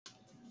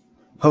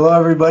Hello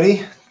everybody,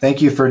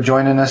 thank you for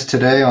joining us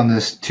today on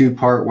this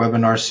two-part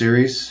webinar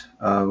series.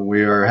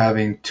 We are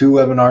having two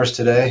webinars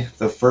today,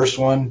 the first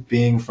one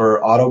being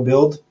for auto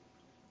build,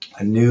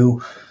 a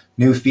new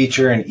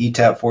feature in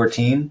ETAP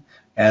 14,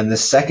 and the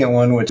second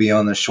one would be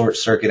on the short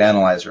circuit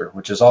analyzer,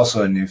 which is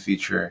also a new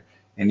feature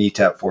in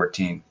ETAP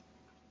 14.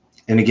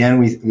 And again,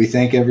 we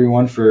thank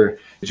everyone for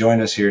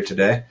joining us here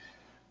today.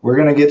 We're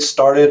going to get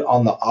started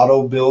on the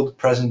auto build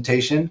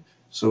presentation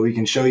so we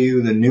can show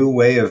you the new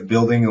way of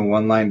building a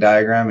one-line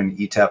diagram in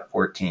ETAP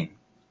 14.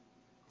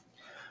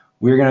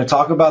 We're going to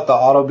talk about the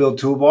auto build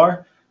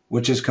toolbar,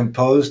 which is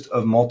composed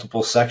of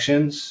multiple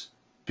sections,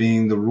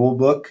 being the rule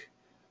book,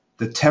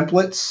 the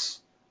templates,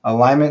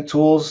 alignment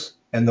tools,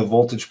 and the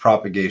voltage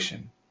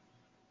propagation.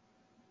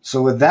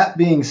 So with that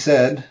being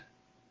said,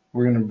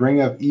 we're going to bring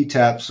up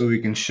ETAP so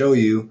we can show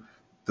you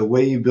the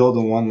way you build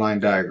a one-line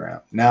diagram.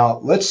 Now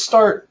let's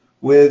start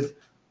with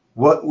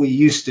what we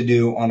used to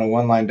do on a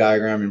one-line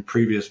diagram in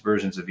previous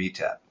versions of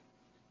ETAP.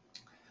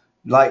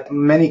 Like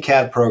many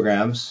CAD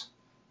programs,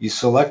 you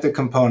select a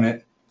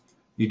component,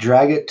 you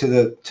drag it to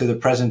the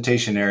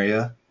presentation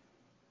area,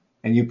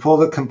 and you pull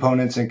the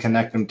components and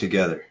connect them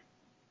together.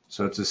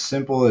 So it's as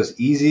simple as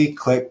easy,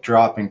 click,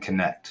 drop, and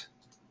connect.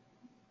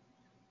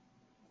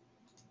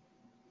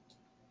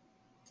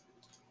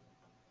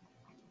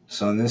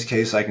 So in this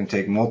case, I can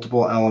take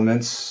multiple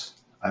elements,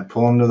 I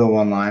pull them to the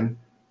one line,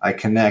 I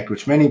connect,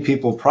 which many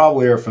people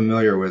probably are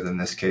familiar with in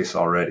this case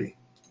already.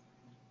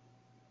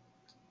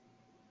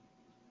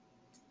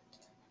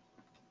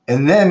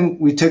 And then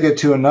we took it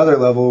to another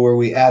level where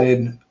we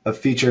added a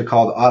feature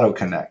called Auto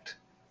Connect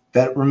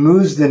that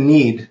removes the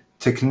need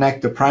to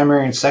connect the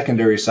primary and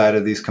secondary side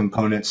of these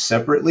components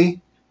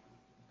separately.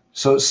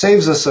 So it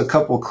saves us a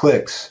couple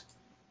clicks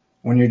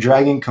when you're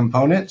dragging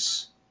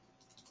components.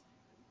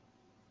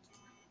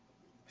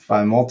 If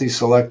I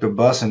multi-select a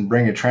bus and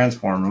bring a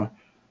transformer,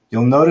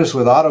 you'll notice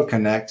with Auto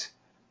Connect,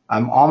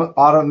 I'm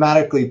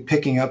automatically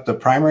picking up the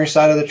primary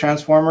side of the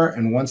transformer,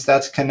 and once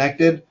that's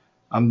connected,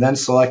 I'm then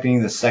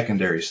selecting the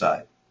secondary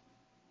side.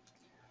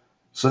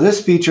 So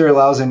this feature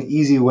allows an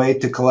easy way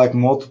to collect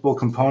multiple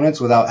components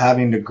without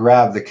having to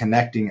grab the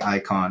connecting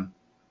icon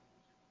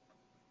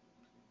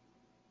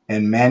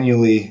and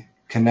manually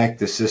connect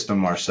the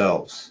system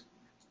ourselves.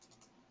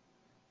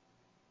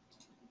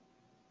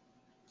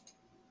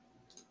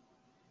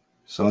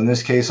 So in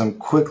this case, I'm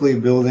quickly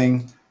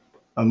building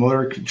a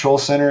motor control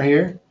center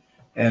here,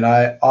 and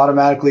I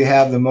automatically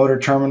have the motor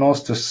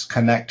terminals to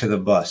connect to the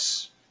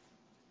bus.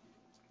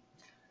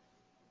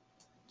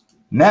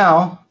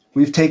 Now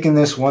we've taken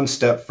this one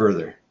step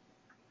further.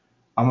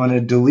 I'm going to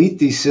delete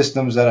these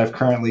systems that I've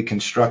currently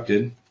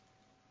constructed.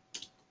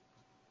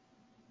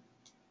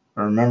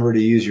 Remember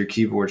to use your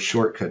keyboard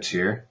shortcuts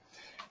here.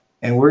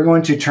 And we're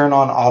going to turn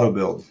on Auto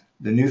Build,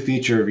 the new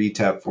feature of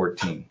ETAP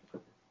 14.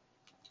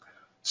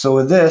 So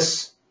with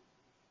this,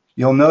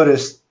 you'll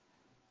notice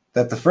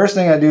that the first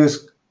thing I do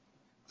is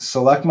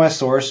select my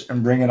source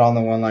and bring it on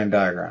the one-line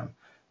diagram.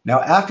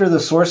 Now after the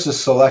source is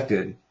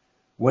selected,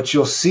 what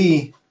you'll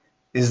see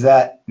is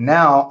that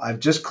now I've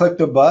just clicked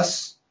a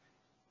bus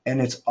and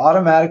it's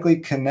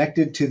automatically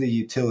connected to the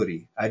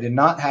utility. I did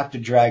not have to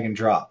drag and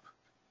drop.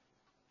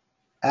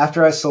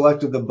 After I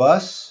selected the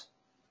bus,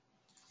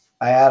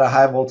 I add a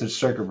high voltage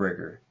circuit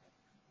breaker.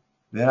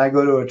 Then I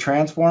go to a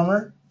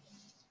transformer,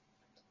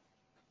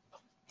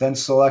 then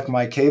select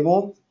my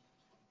cable,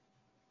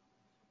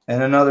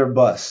 and another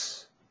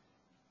bus.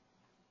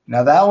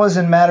 Now that was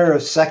in a matter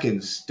of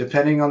seconds,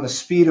 depending on the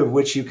speed of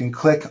which you can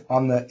click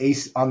on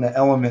the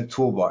element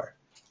toolbar.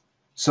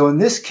 So in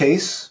this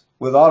case,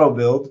 with Auto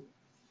Build,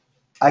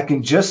 I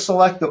can just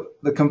select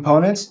the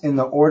components in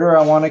the order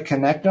I want to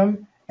connect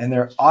them, and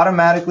they're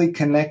automatically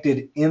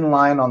connected in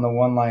line on the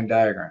one-line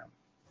diagram.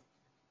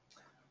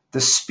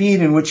 The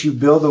speed in which you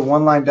build a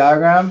one-line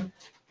diagram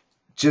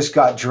just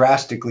got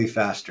drastically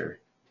faster.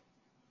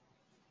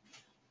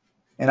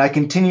 And I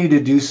continue to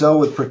do so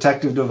with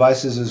protective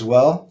devices as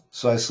well.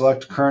 So I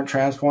select current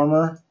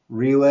transformer,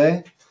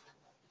 relay,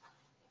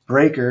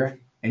 breaker,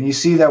 and you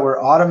see that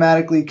we're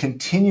automatically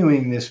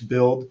continuing this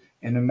build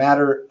in a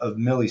matter of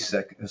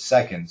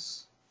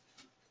seconds.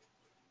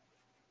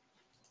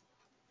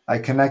 I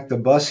connect the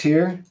bus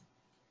here.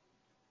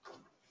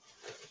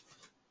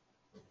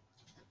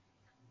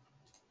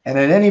 And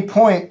at any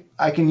point,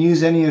 I can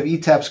use any of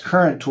ETAP's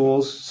current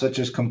tools, such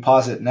as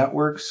composite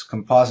networks,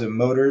 composite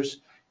motors,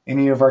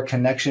 any of our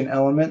connection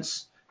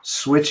elements,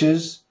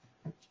 switches.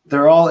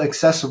 They're all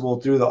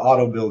accessible through the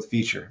Auto Build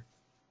feature.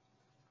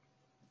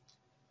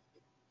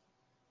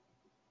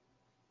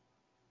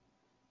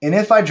 And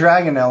if I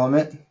drag an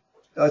element,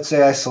 let's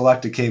say I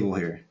select a cable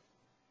here,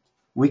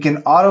 we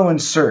can auto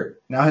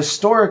insert. Now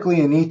historically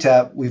in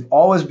ETAP, we've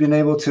always been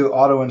able to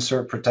auto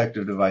insert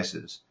protective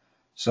devices.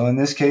 So in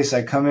this case,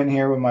 I come in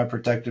here with my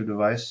protective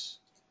device,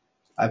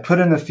 I put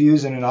in the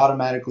fuse, and it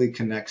automatically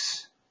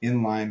connects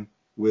in line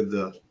with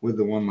the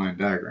one-line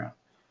diagram.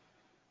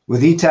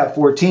 With ETAP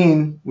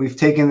 14, we've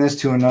taken this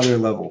to another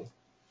level.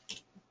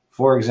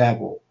 For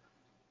example,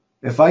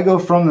 if I go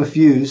from the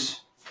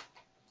fuse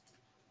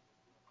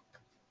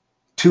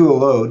to a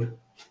load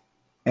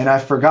and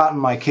I've forgotten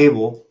my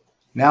cable,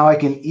 now I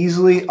can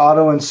easily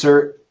auto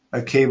insert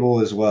a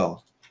cable as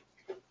well.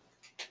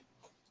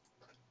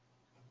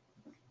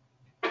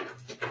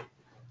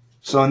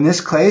 So in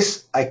this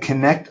case, I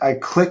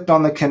clicked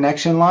on the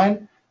connection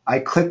line, I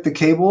clicked the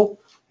cable,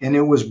 and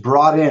it was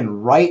brought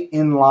in right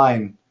in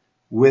line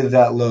with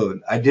that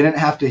load. I didn't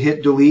have to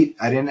hit delete,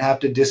 I didn't have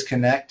to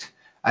disconnect,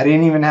 I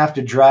didn't even have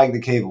to drag the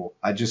cable.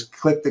 I just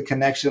clicked the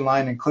connection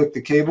line and clicked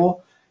the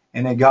cable,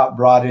 and it got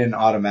brought in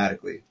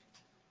automatically.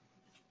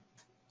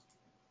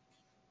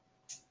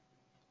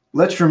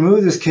 Let's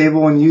remove this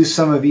cable and use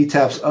some of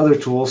ETAP's other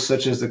tools,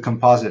 such as the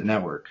composite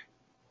network.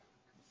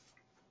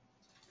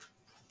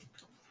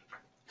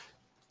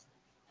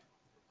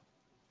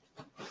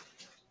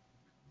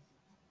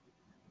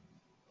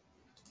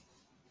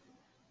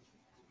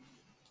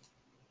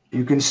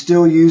 You can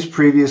still use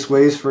previous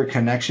ways for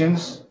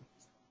connections.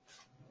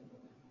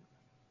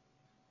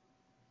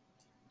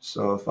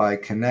 So if I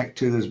connect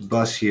to this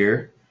bus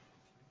here,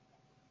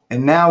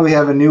 and now we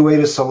have a new way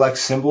to select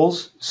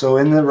symbols. So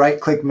in the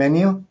right-click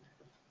menu,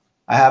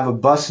 I have a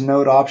bus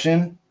node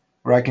option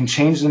where I can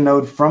change the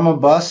node from a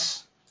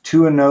bus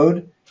to a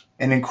node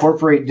and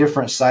incorporate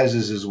different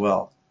sizes as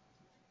well.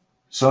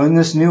 So in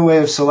this new way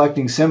of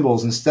selecting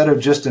symbols, instead of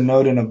just a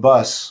node and a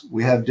bus,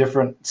 we have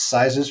different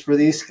sizes for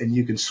these, and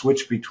you can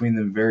switch between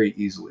them very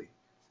easily.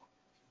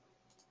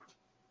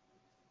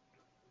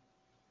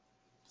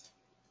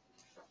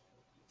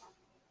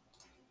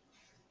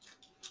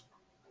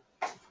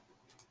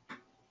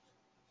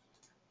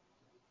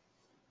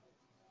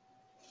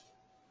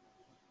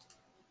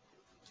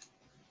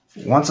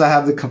 Once I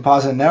have the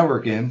composite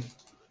network in,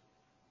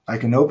 I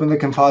can open the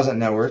composite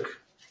network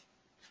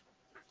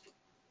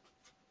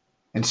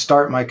and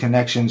start my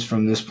connections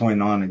from this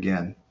point on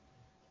again.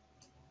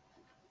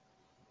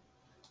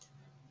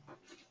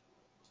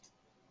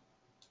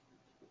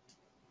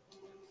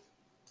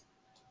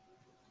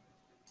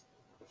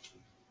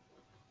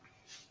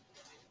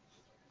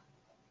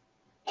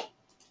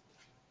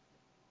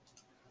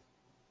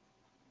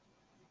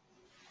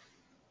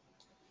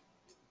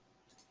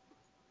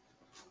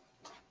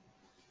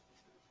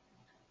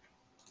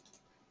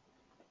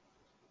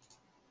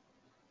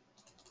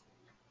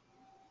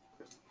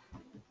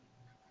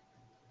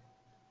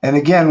 And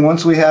again,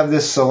 once we have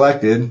this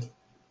selected,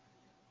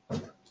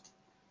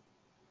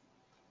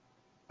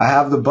 I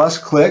have the bus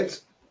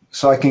clicked,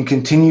 so I can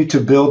continue to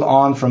build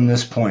on from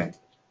this point.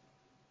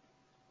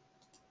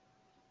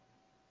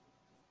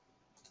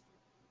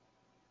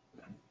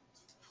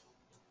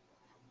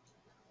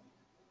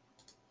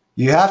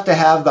 You have to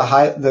have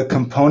the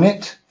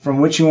component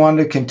from which you want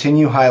to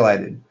continue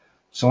highlighted.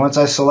 So once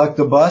I select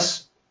the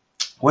bus,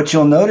 what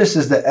you'll notice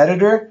is the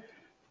editor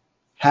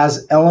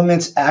has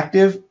elements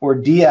active or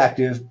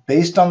deactive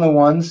based on the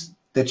ones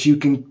that you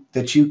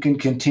can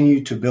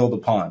continue to build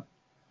upon.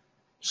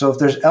 So if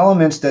there's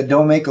elements that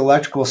don't make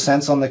electrical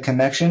sense on the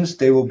connections,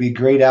 they will be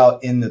grayed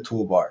out in the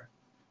toolbar.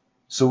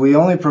 So we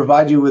only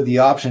provide you with the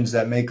options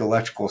that make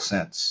electrical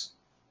sense.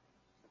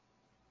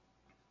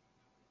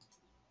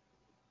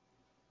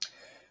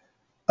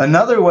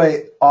 Another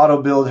way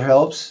auto build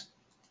helps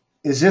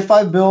is if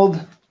I build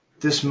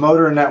this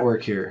motor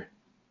network here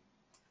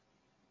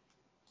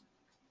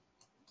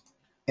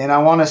and I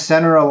want to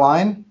center a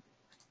line,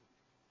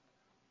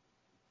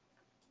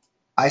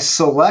 I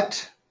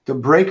select the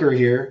breaker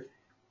here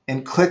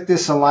and click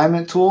this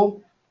alignment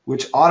tool,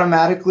 which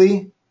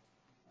automatically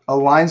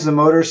aligns the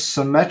motor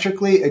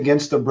symmetrically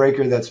against the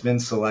breaker that's been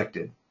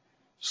selected.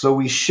 So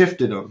we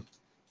shifted them.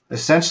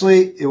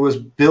 Essentially, it was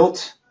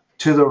built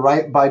to the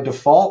right by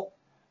default.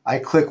 I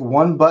click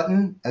one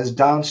button as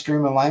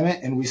downstream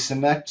alignment, and we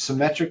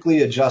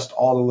symmetrically adjust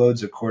all the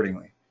loads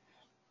accordingly.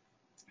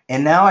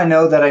 And now I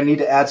know that I need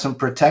to add some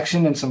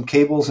protection and some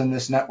cables in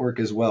this network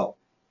as well.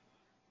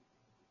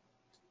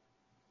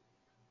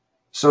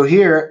 So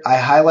here I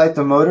highlight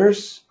the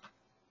motors,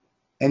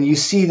 and you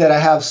see that I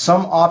have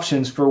some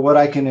options for what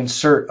I can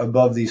insert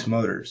above these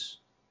motors.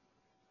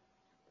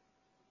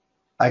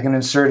 I can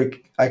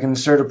insert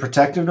a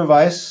protective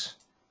device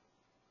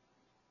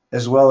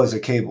as well as a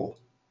cable.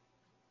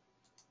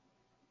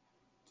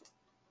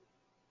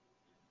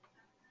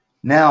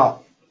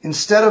 Now,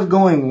 instead of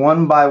going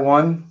one by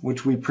one,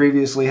 which we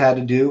previously had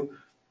to do,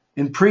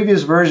 in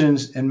previous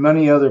versions and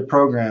many other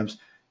programs,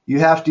 you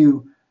have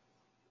to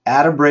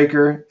add a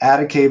breaker, add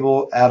a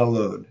cable, add a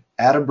load.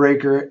 Add a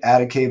breaker,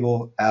 add a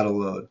cable, add a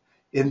load.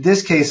 In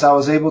this case, I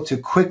was able to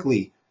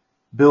quickly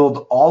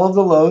build all of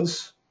the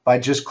loads by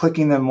just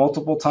clicking them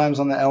multiple times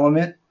on the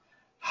element,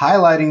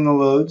 highlighting the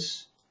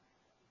loads,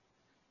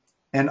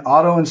 and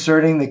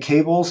auto-inserting the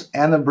cables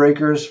and the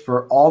breakers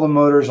for all the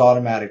motors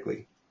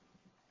automatically.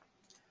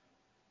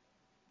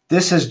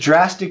 This has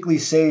drastically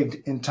saved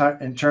in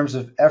terms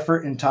of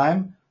effort and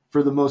time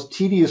for the most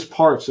tedious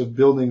parts of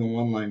building a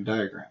one-line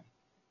diagram.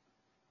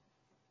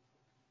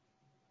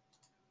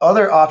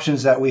 Other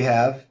options that we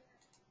have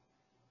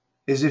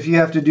is if you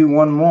have to do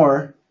one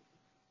more,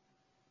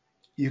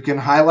 you can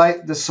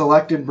highlight the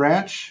selected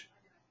branch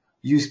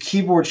use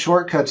keyboard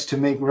shortcuts to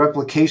make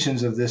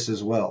replications of this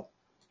as well.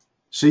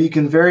 So you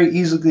can very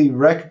easily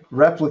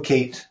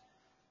replicate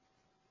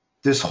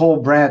this whole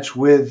branch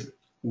with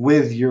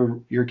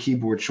your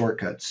keyboard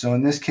shortcuts. So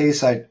in this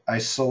case, I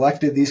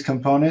selected these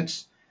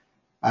components.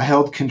 I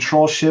held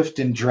Control Shift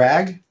and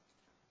drag.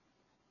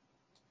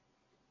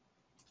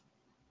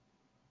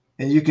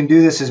 And you can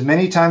do this as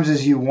many times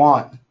as you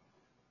want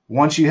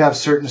once you have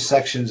certain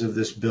sections of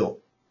this built.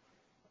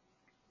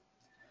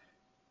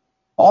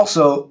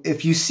 Also,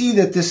 if you see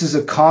that this is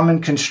a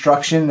common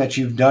construction that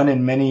you've done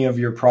in many of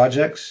your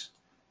projects,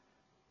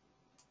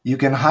 you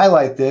can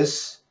highlight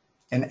this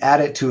and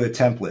add it to a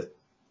template.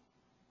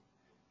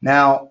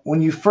 Now,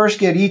 when you first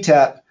get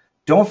ETAP,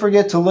 don't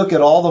forget to look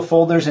at all the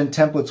folders and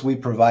templates we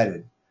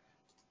provided,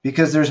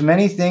 because there's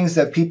many things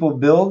that people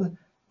build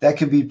that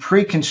can be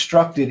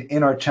pre-constructed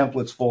in our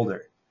templates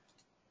folder.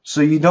 So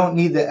you don't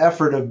need the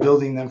effort of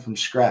building them from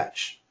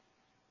scratch.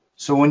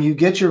 So when you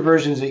get your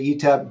versions of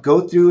ETAP,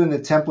 go through in the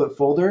template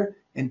folder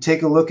and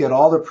take a look at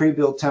all the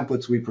pre-built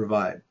templates we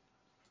provide.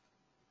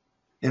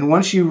 And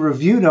once you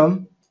reviewed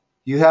them,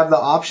 you have the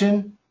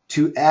option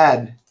to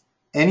add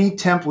any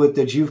template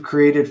that you've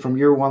created from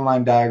your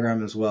one-line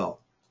diagram as well.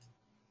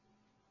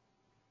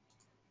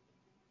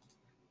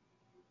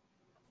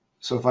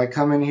 So if I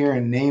come in here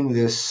and name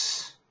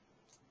this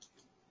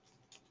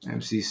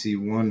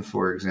MCC1,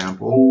 for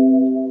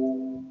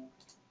example,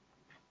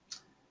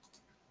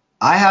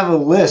 I have a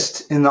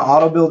list in the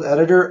AutoBuild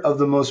editor of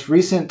the most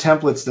recent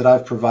templates that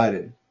I've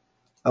provided,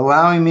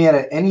 allowing me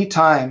at any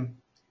time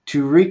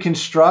to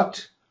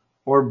reconstruct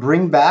or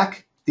bring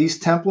back these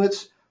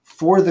templates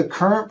for the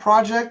current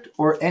project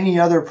or any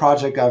other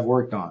project I've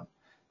worked on.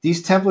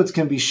 These templates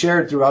can be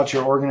shared throughout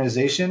your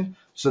organization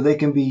so they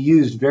can be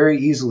used very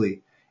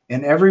easily.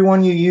 And every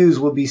one you use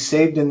will be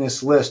saved in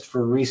this list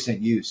for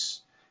recent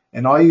use.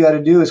 And all you got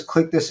to do is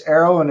click this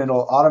arrow and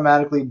it'll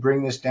automatically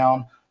bring this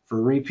down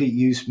for repeat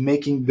use,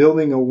 making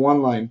building a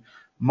one-line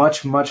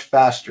much, much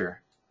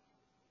faster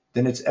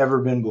than it's ever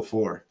been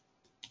before.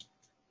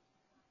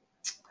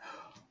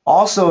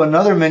 Also,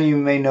 another menu you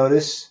may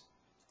notice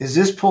is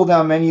this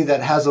pull-down menu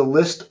that has a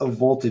list of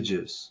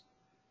voltages.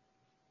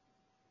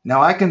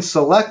 Now I can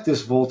select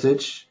this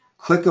voltage,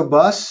 click a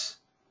bus,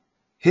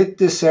 hit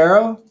this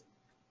arrow,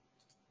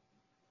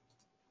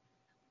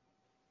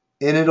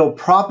 and it'll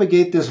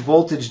propagate this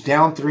voltage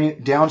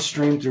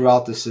downstream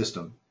throughout the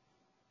system.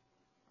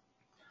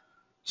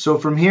 So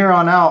from here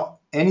on out,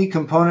 any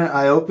component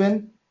I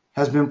open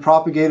has been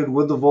propagated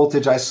with the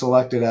voltage I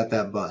selected at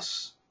that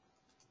bus.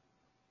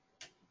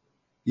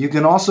 You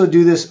can also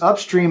do this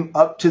upstream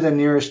up to the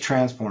nearest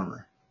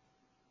transformer.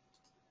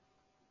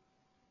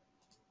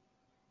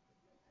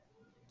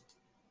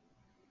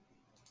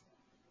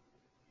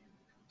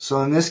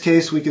 So in this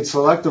case, we could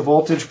select the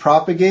voltage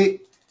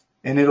propagate,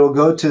 and it'll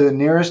go to the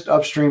nearest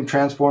upstream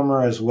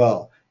transformer as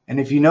well. And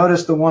if you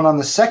notice the one on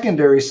the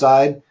secondary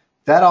side,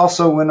 that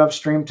also went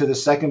upstream to the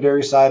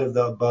secondary side of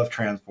the above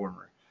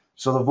transformer.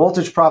 So the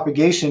voltage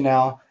propagation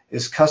now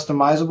is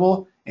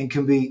customizable and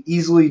can be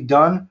easily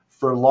done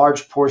for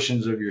large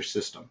portions of your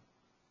system.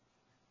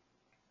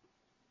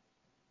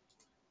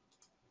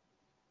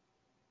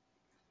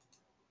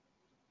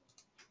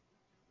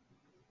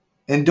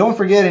 And don't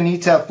forget in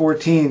ETAP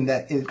 14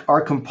 that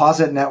our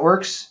composite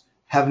networks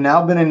have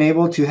now been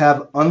enabled to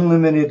have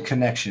unlimited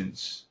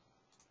connections.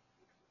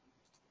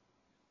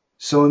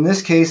 So in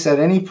this case, at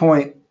any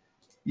point,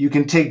 you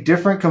can take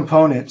different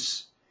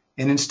components,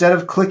 and instead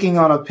of clicking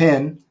on a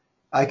pin,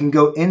 I can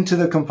go into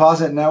the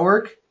composite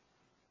network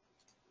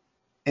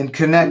and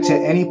connect to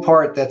any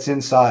part that's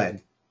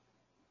inside.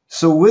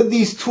 So with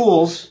these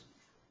tools,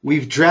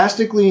 we've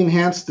drastically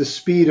enhanced the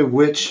speed of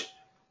which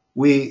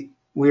we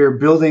are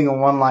building a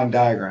one-line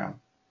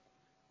diagram.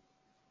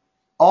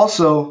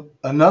 Also,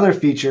 another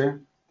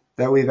feature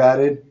that we've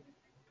added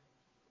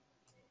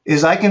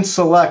is I can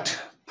select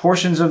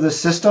portions of the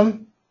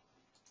system,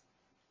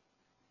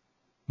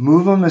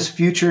 move them as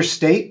future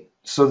state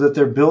so that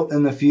they're built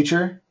in the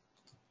future,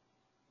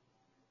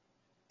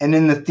 and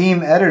in the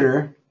theme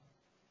editor,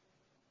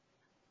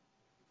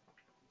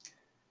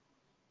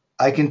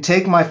 I can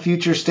take my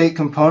future state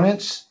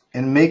components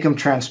and make them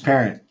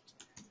transparent.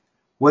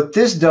 What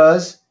this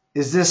does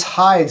is this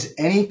hides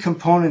any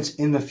components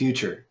in the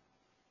future,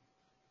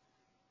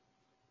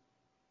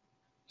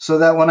 so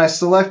that when I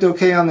select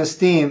OK on this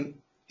theme,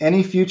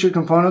 any future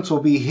components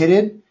will be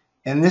hidden,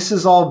 and this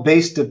is all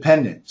base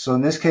dependent. So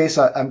in this case,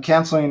 I'm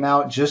canceling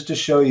out just to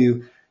show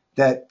you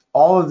that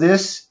all of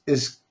this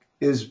is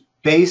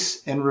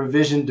base and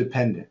revision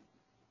dependent.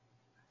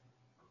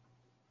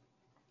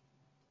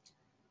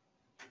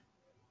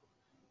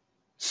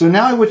 So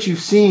now what you've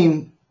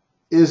seen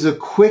is a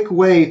quick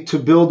way to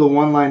build a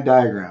one-line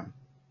diagram.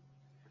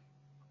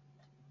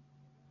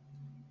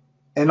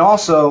 And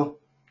also,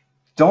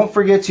 don't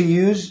forget to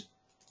use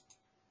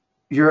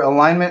your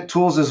alignment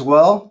tools as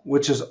well,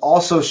 which is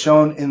also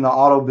shown in the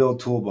Auto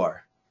Build toolbar.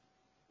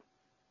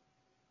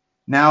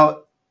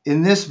 Now,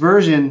 in this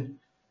version,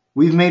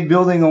 we've made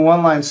building a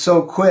one-line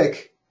so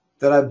quick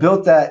that I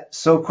built that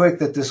so quick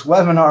that this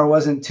webinar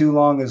wasn't too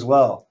long as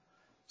well.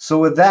 So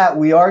with that,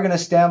 we are going to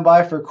stand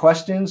by for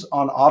questions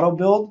on auto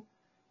build,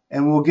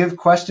 and we'll give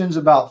questions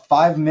about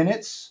 5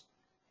 minutes,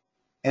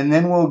 and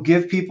then we'll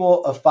give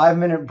people a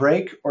 5-minute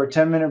break or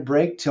 10-minute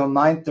break till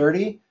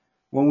 9:30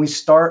 when we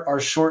start our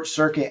short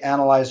circuit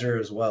analyzer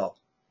as well.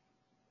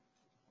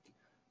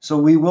 So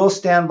we will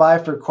stand by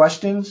for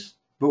questions,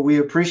 but we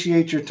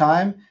appreciate your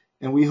time,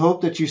 and we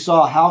hope that you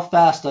saw how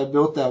fast I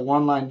built that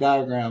one-line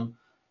diagram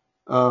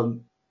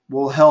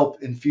will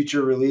help in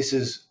future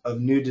releases of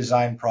new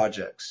design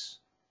projects.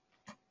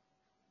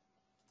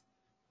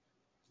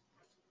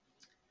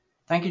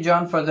 Thank you,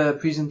 John, for the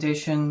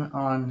presentation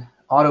on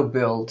auto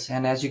build.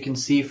 And as you can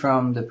see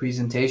from the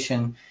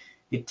presentation,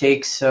 it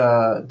takes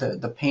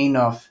the pain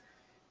of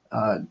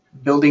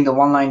building the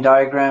one-line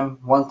diagram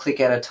one click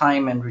at a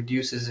time and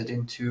reduces it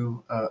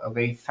into a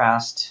very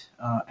fast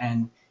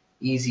and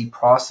easy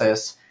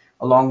process.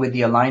 Along with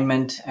the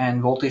alignment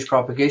and voltage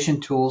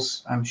propagation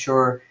tools, I'm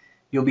sure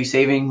you'll be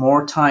saving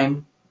more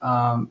time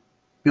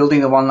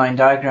building the one-line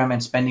diagram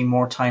and spending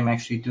more time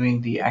actually doing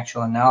the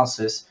actual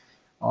analysis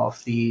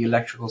of the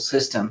electrical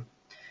system.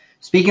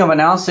 Speaking of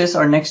analysis,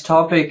 our next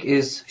topic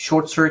is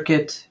short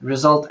circuit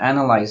result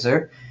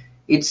analyzer.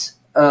 It's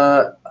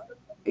another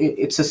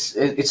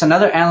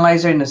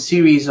analyzer in a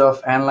series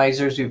of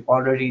analyzers we've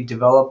already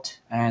developed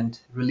and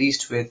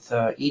released with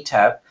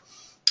ETAP.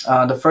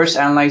 The first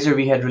analyzer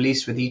we had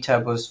released with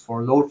ETAP was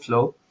for load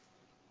flow,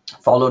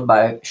 followed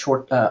by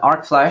short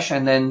arc flash,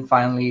 and then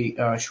finally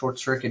short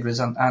circuit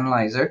result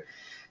analyzer.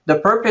 The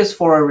purpose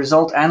for a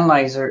result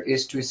analyzer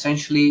is to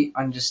essentially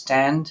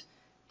understand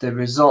the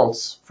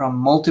results from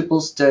multiple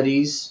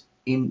studies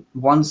in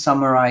one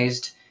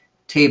summarized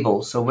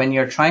table. So when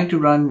you're trying to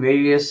run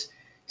various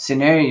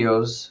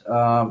scenarios,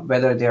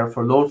 whether they are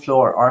for load flow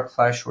or arc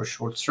flash or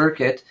short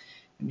circuit,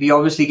 we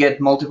obviously get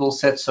multiple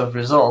sets of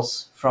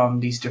results from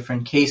these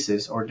different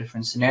cases or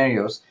different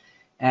scenarios.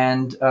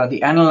 And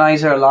the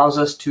analyzer allows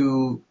us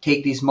to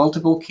take these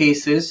multiple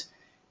cases,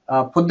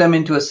 put them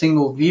into a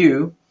single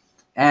view,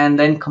 and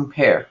then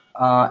compare.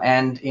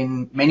 And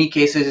in many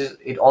cases,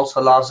 it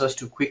also allows us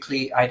to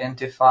quickly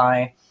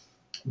identify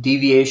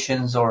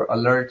deviations or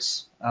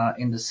alerts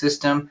in the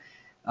system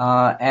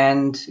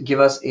and give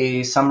us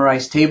a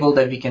summarized table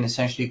that we can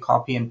essentially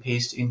copy and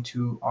paste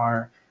into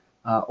our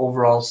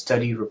overall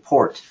study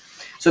report.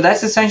 So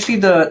that's essentially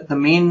the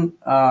main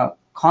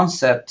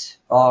concept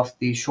of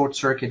the short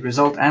circuit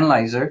result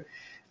analyzer.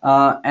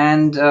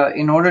 And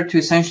in order to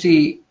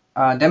essentially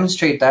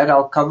demonstrate that,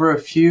 I'll cover a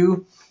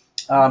few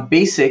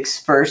basics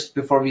first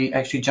before we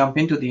actually jump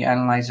into the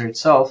analyzer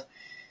itself.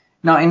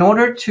 Now, in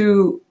order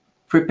to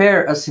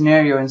prepare a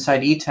scenario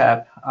inside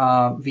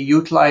ETAP, we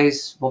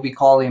utilize what we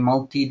call a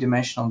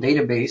multi-dimensional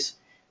database,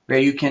 where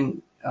you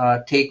can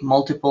take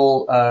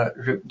multiple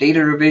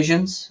data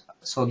revisions.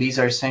 So these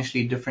are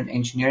essentially different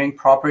engineering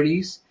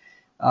properties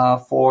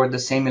for the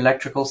same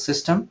electrical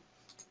system.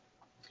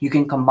 You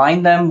can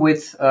combine them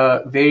with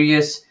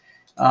various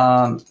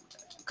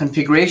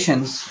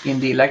configurations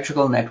in the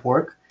electrical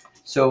network.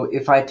 So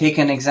if I take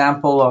an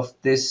example of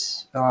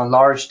this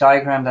large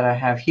diagram that I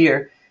have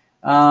here,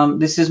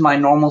 this is my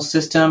normal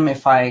system.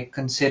 If I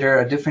consider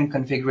a different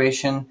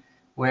configuration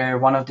where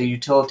one of the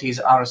utilities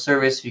is out of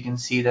service, we can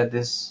see that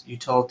this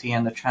utility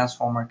and the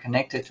transformer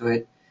connected to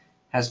it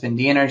has been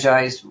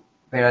de-energized,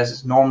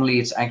 whereas normally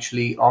it's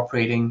actually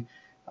operating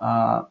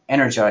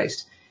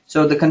energized.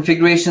 So the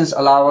configurations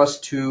allow us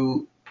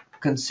to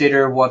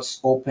consider what's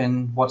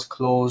open, what's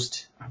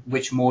closed,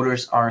 which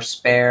motors are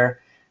spare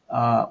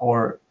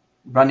or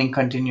running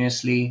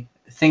continuously.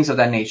 Things of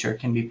that nature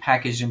can be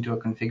packaged into a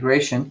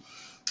configuration.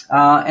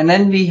 And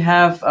then we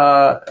have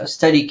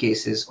study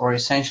cases, or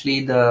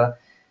essentially the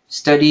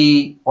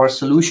study or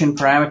solution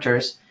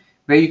parameters,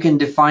 where you can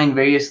define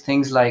various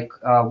things like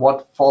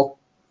what fault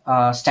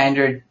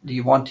standard do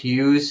you want to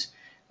use,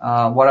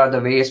 what are the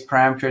various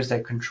parameters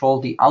that control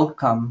the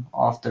outcome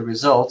of the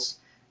results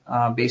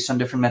based on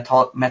different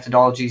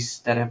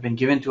methodologies that have been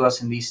given to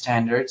us in these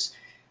standards,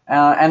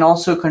 and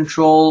also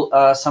control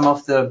some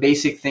of the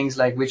basic things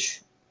like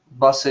which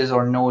buses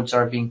or nodes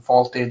are being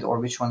faulted or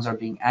which ones are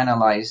being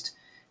analyzed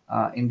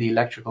in the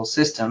electrical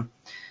system.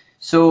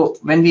 So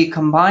when we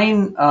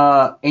combine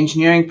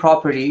engineering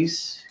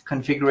properties,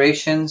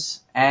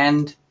 configurations,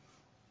 and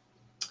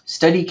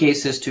study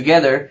cases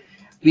together,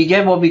 we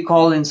get what we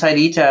call inside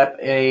ETAP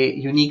a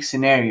unique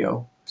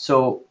scenario.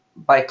 So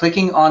by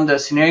clicking on the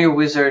scenario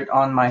wizard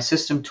on my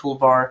system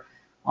toolbar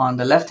on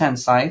the left-hand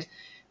side,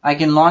 I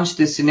can launch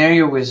this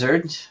scenario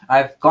wizard.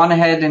 I've gone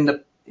ahead in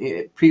the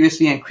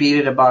previously and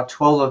created about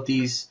 12 of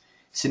these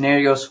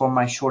scenarios for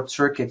my short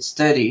circuit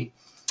study.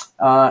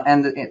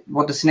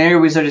 What the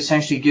scenario wizard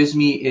essentially gives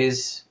me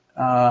is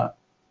a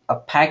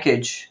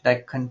package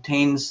that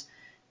contains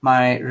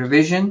my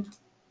revision,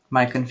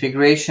 my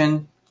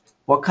configuration,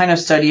 what kind of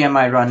study am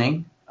I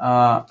running,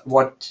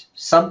 what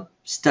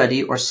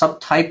sub-study or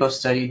subtype of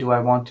study do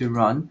I want to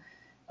run,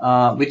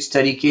 which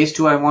study case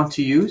do I want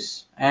to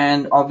use,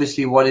 and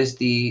obviously what is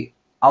the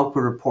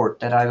output report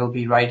that I will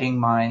be writing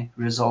my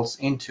results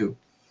into.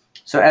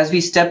 So as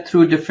we step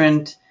through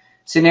different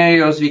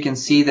scenarios, we can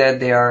see that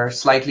they are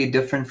slightly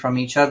different from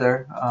each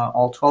other,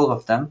 all 12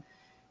 of them.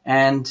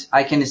 And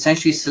I can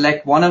essentially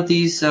select one of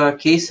these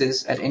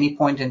cases at any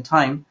point in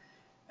time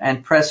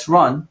and press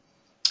run,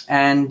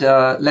 and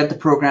let the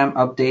program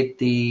update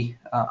the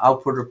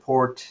output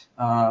report,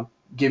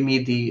 give me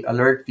the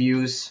alert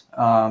views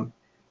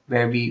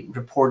where we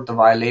report the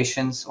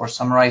violations or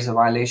summarize the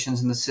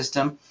violations in the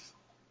system,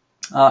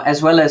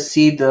 as well as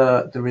see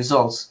the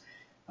results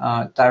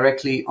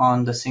directly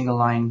on the single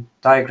line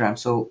diagram.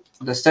 So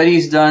the study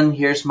is done.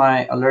 Here's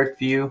my alert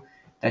view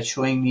that's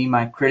showing me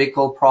my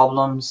critical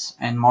problems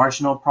and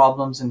marginal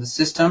problems in the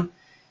system.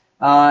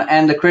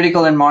 And the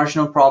critical and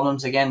marginal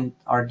problems, again,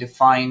 are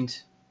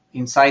defined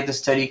inside the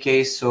study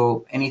case.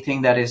 So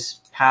anything that is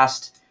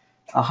past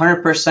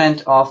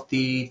 100% of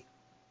the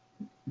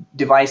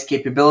device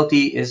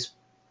capability is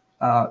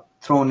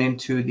thrown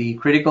into the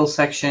critical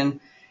section.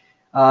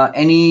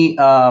 Any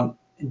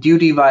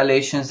duty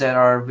violations that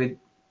are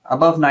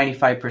above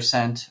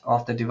 95%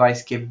 of the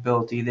device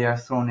capability, they are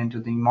thrown into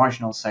the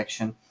marginal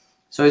section.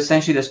 So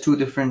essentially, there's two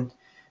different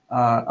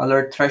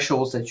alert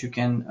thresholds that you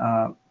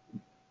can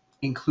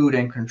include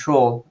and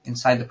control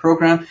inside the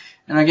program.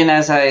 And again,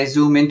 as I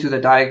zoom into the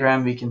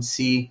diagram, we can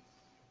see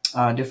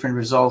different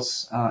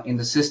results in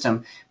the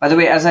system. By the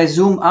way, as I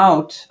zoom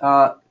out,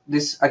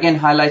 this again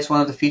highlights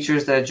one of the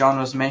features that John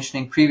was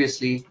mentioning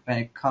previously when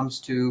it comes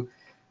to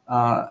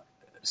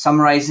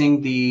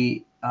summarizing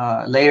the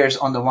layers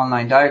on the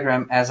one-line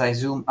diagram. As I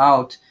zoom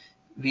out,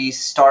 we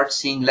start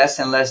seeing less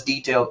and less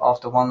detail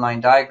of the one-line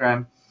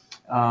diagram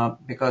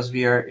because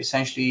we are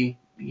essentially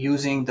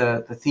using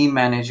the theme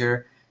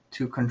manager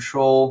to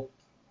control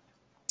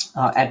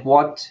at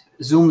what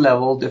zoom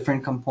level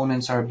different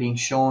components are being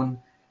shown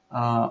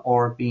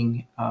or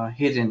being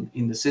hidden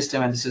in the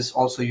system, and this is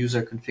also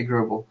user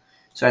configurable.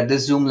 So at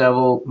this zoom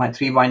level, my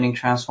 3-winding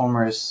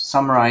transformer is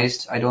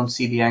summarized. I don't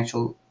see the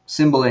actual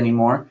symbol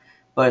anymore,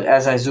 but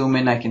as I zoom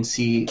in, I can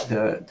see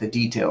the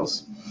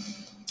details.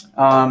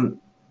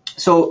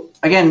 So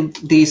again,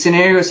 the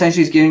scenario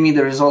essentially is giving me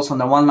the results on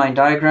the one-line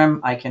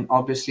diagram. I can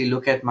obviously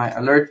look at my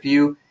alert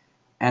view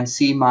and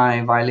see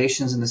my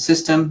violations in the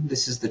system.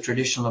 This is the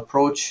traditional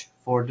approach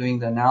for doing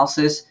the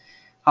analysis.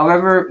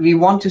 However, we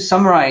want to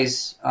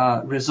summarize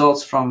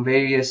results from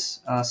various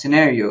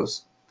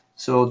scenarios.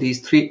 So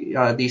these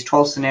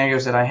 12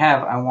 scenarios that I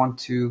have, I want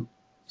to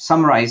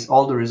summarize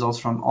all the results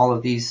from all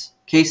of these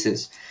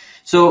cases.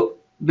 So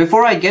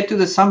before I get to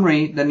the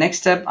summary, the next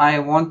step I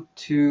want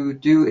to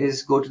do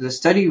is go to the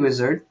study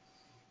wizard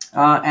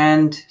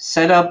and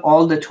set up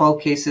all the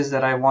 12 cases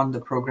that I want the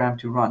program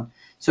to run.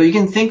 So you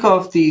can think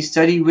of the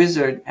study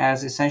wizard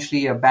as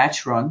essentially a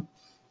batch run,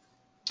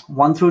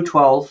 1 through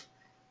 12.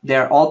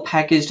 They're all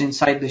packaged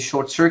inside the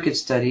short circuit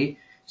study.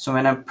 So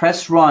when I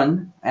press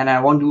run, and I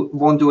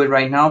won't do it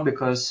right now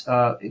because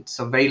it's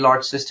a very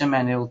large system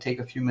and it will take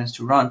a few minutes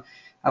to run.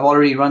 I've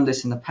already run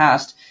this in the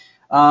past.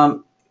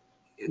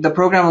 The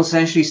program will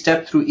essentially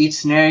step through each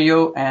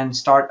scenario and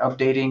start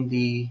updating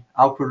the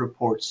output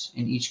reports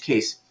in each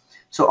case.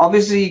 So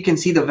obviously you can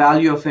see the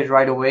value of it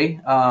right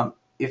away.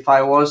 If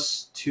I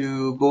was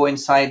to go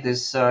inside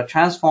this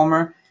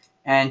transformer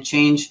and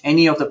change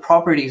any of the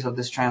properties of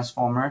this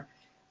transformer,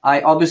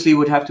 I obviously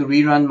would have to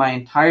rerun my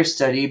entire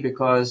study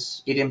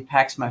because it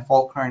impacts my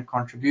fault current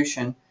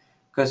contribution.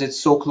 Because it's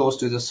so close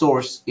to the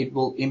source, it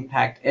will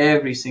impact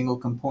every single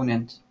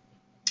component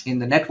in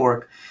the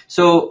network.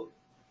 So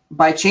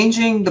by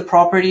changing the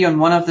property on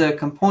one of the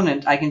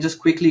component, I can just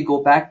quickly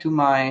go back to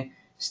my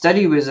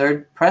study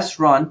wizard, press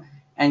run,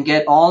 and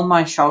get all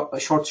my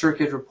short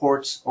circuit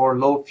reports or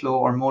load flow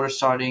or motor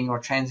starting or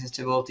transient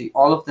stability,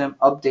 all of them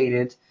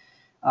updated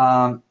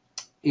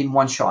in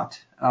one shot,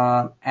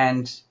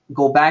 and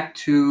go back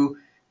to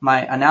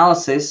my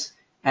analysis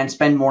and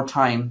spend more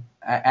time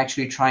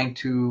actually trying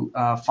to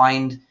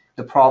find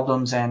the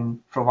problems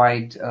and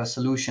provide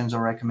solutions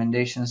or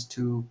recommendations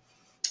to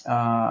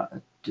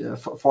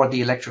for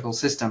the electrical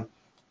system.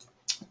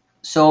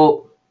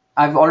 So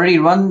I've already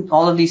run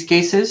all of these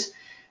cases.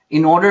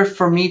 In order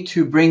for me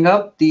to bring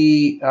up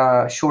the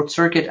short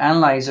circuit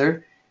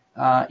analyzer,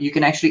 you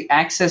can actually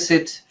access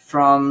it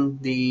from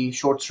the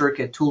short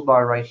circuit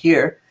toolbar right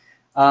here.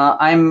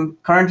 I'm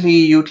currently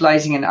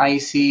utilizing an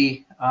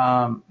IEC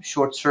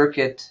short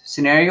circuit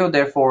scenario,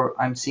 therefore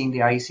I'm seeing the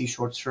IEC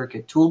short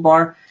circuit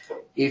toolbar.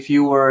 If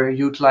you were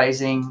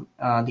utilizing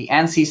the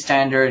ANSI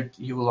standard,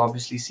 you will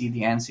obviously see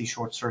the ANSI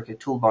short circuit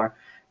toolbar.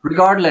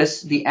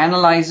 Regardless, the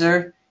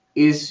analyzer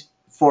is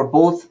for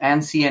both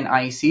ANSI and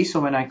IEC, so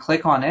when I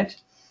click on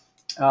it,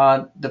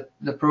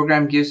 the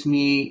program gives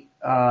me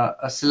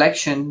a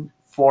selection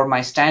for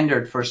my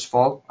standard. First of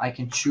all, I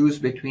can choose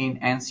between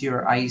ANSI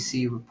or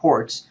IEC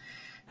reports.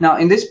 Now,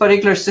 in this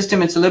particular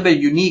system, it's a little bit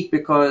unique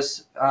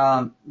because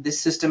this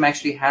system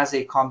actually has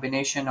a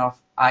combination of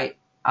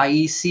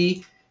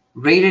IEC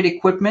rated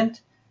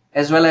equipment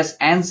as well as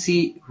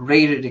ANSI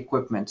rated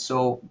equipment.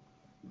 So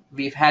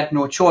we've had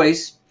no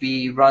choice.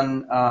 We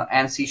run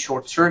ANSI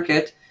short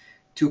circuit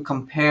to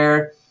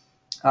compare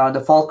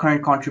the fault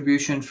current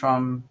contribution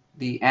from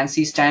the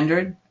ANSI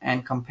standard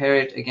and compare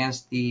it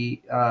against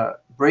the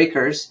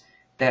breakers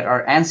that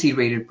are ANSI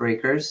rated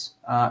breakers.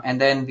 And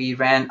then we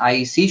ran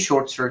IEC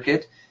short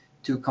circuit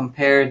to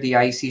compare the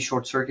IEC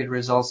short circuit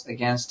results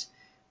against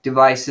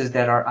devices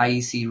that are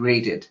IEC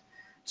rated.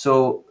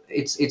 So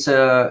it's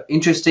a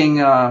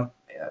interesting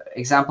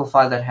example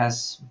file that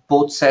has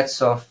both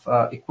sets of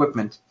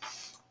equipment.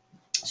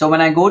 So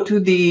when I go to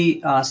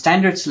the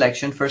standard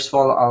selection, first of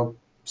all, I'll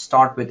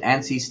start with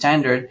ANSI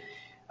standard.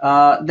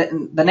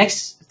 The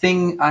next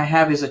thing I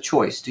have is a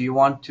choice. Do you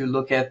want to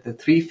look at the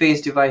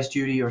three-phase device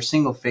duty or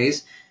single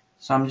phase?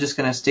 So I'm just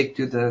going to stick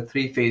to the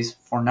three-phase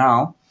for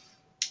now.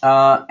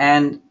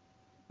 And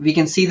we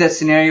can see that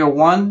scenario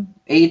 1,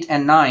 8,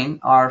 and 9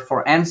 are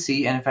for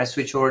ANSI, and if I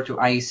switch over to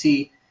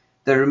IEC,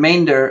 the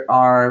remainder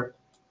are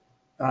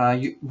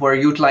we're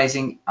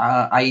utilizing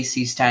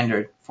IEC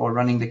standard for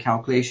running the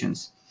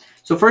calculations.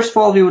 So first of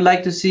all, we would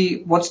like to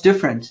see what's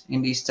different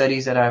in these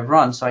studies that I've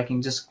run. So I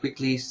can just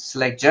quickly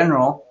select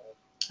general,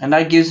 and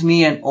that gives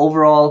me an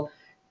overall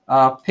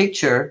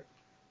picture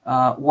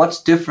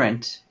what's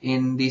different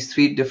in these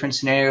three different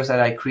scenarios that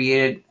I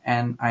created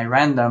and I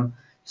ran them.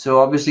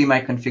 So obviously my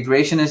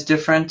configuration is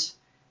different.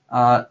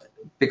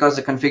 Because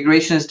the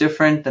configuration is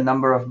different, the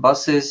number of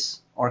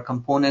buses or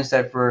components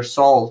that were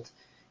solved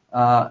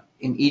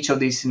in each of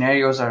these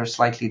scenarios are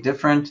slightly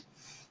different.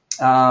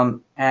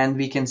 And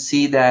we can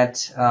see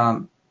that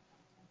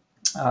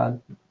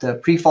the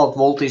pre-fault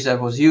voltage that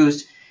was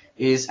used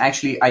is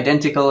actually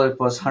identical. It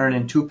was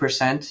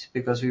 102%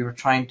 because we were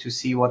trying to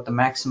see what the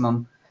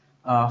maximum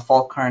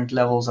fault current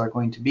levels are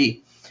going to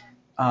be.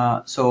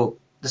 So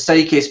the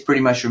study case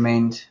pretty much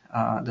remained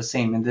the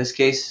same. In this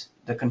case,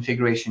 the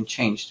configuration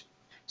changed.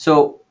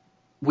 So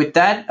with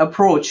that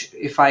approach,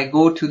 if I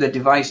go to the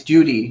device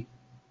duty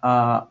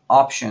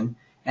option,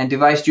 and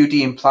device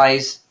duty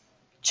implies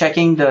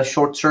checking the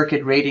short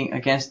circuit rating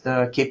against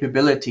the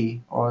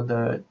capability or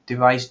the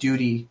device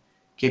duty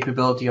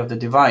capability of the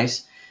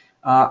device,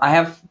 I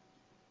have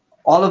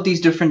all of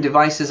these different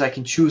devices I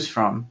can choose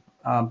from: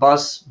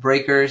 bus,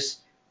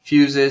 breakers,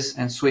 fuses,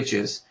 and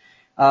switches.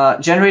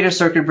 Generator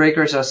circuit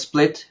breakers are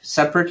split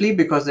separately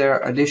because there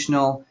are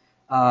additional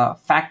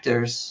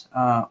factors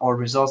or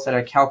results that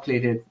are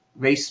calculated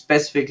very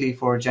specifically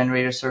for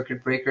generator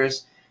circuit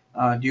breakers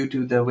due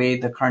to the way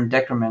the current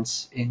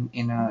decrements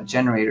in a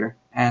generator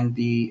and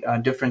the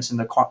difference in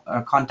the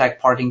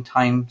contact parting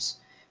times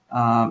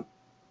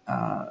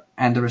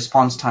and the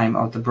response time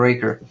of the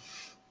breaker.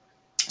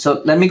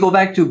 So let me go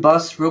back to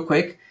bus real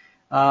quick.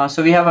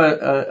 So we have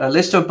a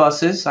list of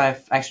buses.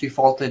 I've actually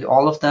faulted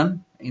all of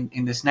them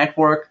in this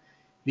network.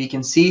 We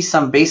can see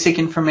some basic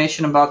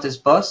information about this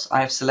bus.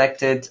 I've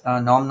selected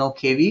nominal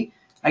kV.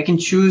 I can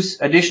choose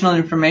additional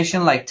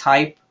information like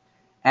type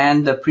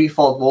and the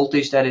pre-fault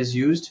voltage that is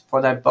used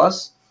for that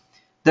bus.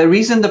 The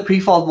reason the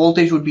pre-fault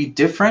voltage would be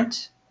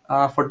different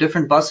for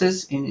different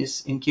buses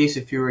is in case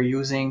if you were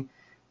using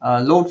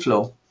load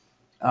flow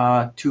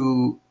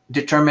to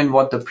determine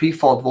what the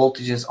pre-fault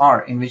voltages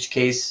are, in which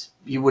case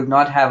you would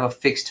not have a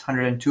fixed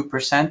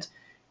 102%.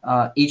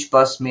 Each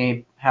bus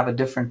may have a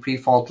different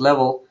pre-fault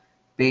level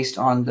based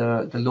on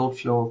the load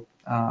flow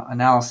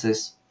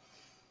analysis.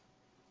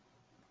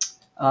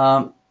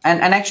 And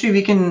actually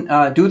we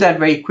can do that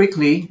very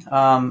quickly.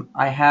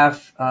 I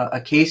have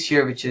a case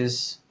here which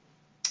is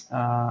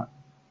ANSI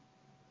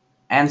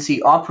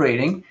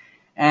operating,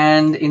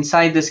 and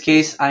inside this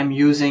case I'm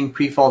using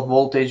pre-fault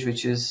voltage,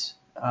 which is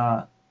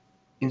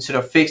instead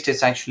of fixed,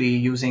 it's actually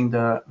using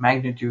the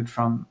magnitude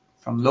from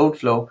load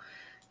flow.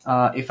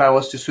 If I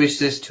was to switch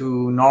this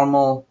to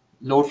normal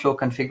load flow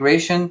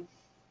configuration,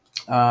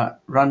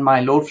 run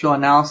my load flow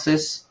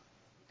analysis,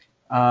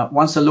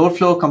 once the load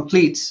flow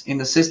completes in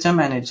the system,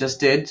 and it just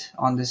did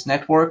on this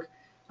network,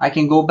 I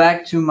can go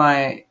back to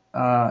my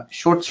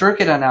short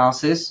circuit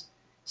analysis,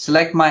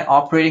 select my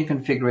operating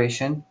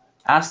configuration,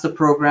 ask the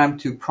program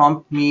to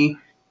prompt me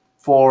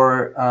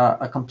for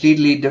a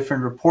completely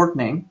different report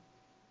name,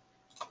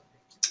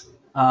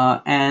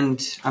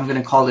 and I'm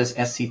going to call this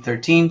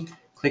SC13,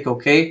 click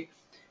OK.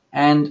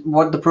 And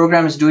what the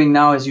program is doing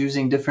now is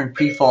using different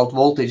pre-fault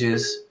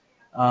voltages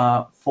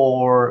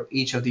for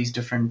each of these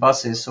different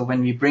buses. So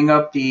when we bring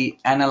up the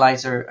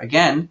analyzer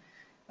again,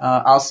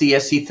 I'll see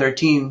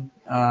SC13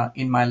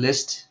 in my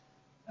list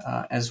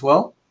as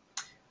well.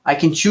 I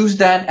can choose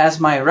that as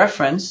my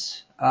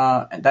reference.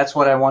 That's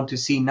what I want to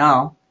see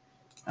now.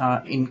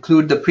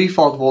 Include the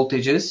pre-fault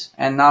voltages,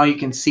 and now you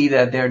can see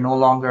that they're no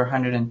longer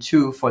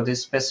 102 for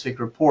this specific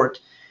report.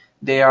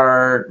 They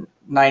are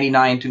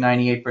 99 to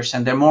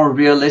 98%. They're more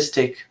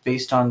realistic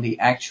based on the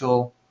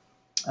actual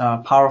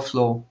power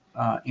flow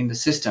in the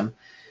system.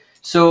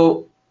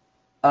 So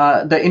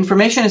the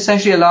information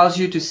essentially allows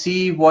you to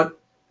see what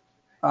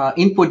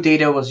input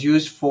data was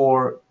used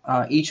for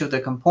each of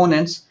the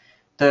components.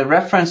 The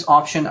reference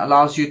option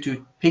allows you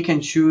to pick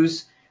and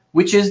choose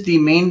which is the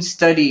main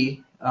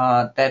study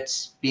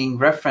that's being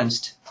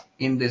referenced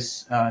in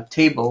this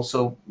table.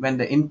 So when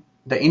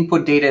the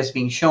input data is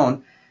being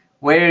shown,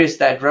 where is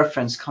that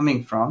reference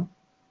coming from?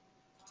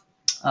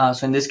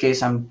 So in this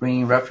case, I'm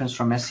bringing reference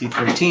from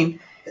SC13.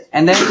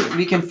 And then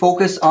we can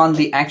focus on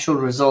the actual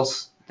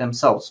results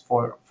themselves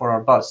for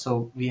our bus.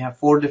 So we have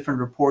 4 different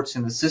reports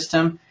in the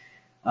system.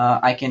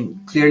 I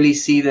can clearly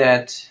see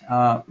that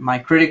my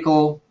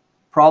critical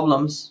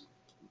problems,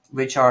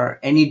 which are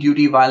any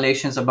duty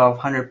violations above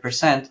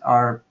 100%,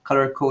 are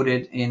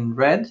color-coded in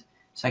red.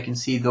 So I can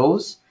see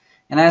those.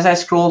 And as I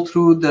scroll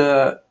through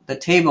the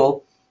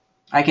table,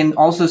 I can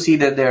also see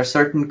that there are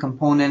certain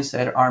components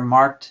that are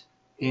marked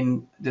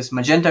in this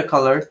magenta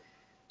color.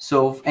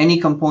 So any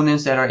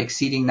components that are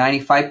exceeding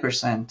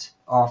 95%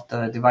 of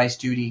the device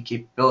duty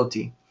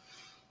capability.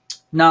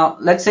 Now,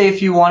 let's say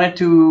if you wanted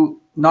to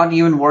not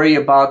even worry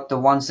about the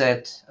ones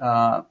that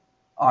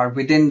are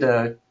within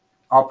the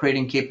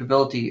operating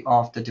capability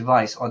of the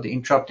device or the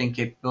interrupting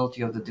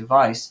capability of the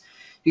device,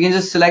 you can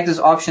just select this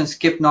option,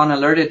 skip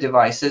non-alerted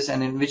devices,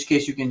 and in which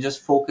case you can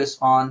just focus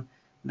on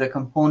the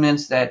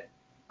components that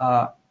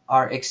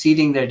are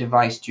exceeding their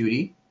device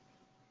duty.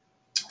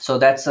 So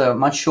that's a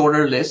much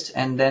shorter list,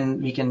 and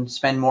then we can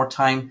spend more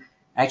time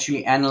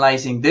actually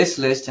analyzing this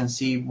list and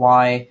see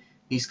why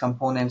these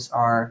components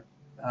are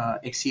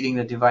exceeding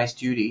the device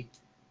duty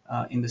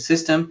in the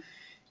system.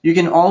 You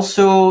can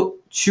also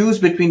choose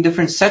between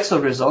different sets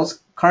of results.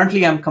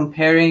 Currently, I'm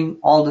comparing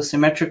all the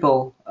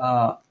symmetrical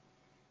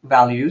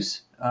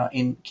values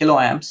in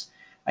kiloamps.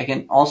 I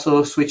can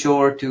also switch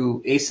over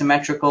to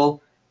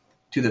asymmetrical,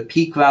 to the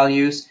peak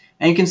values,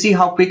 and you can see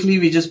how quickly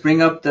we just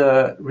bring up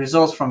the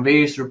results from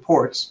various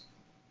reports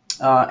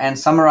and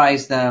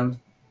summarize them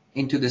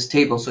into this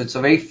table. So it's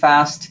a very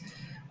fast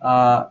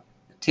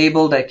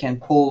table that can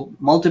pull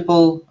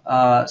multiple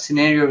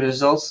scenario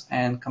results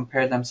and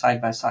compare them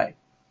side by side.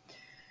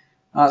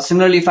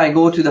 Similarly, if I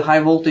go to the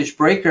high voltage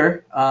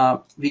breaker,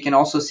 we can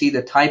also see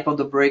the type of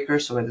the breaker.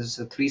 So whether it's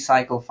a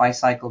 3-cycle,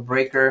 5-cycle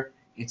breaker,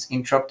 its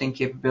interrupting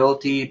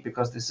capability,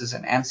 because this is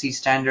an ANSI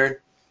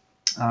standard,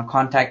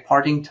 contact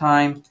parting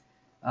time,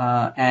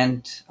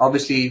 and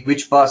obviously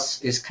which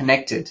bus is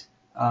connected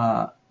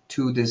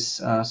to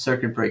this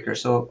circuit breaker.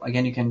 So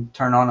again, you can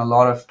turn on a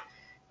lot of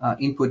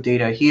input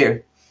data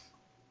here.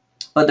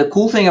 But the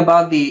cool thing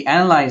about the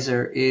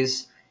analyzer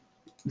is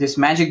this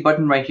magic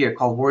button right here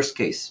called worst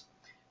case.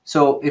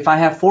 So if I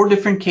have 4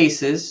 different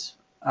cases,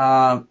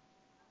 I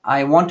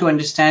want to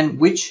understand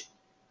which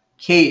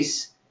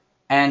case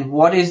and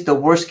what is the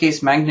worst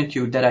case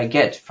magnitude that I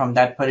get from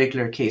that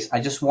particular case.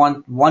 I just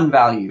want one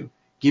value.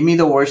 Give me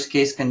the worst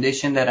case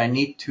condition that I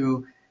need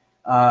to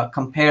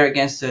compare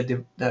against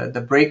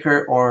the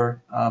breaker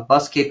or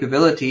bus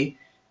capability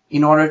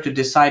in order to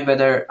decide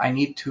whether I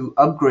need to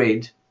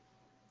upgrade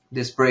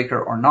this breaker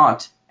or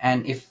not.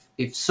 And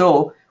if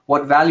so,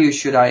 what value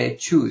should I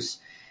choose?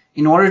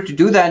 In order to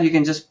do that, you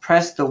can just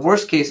press the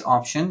worst case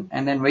option,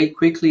 and then very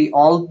quickly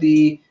all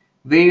the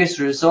various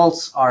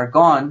results are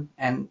gone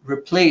and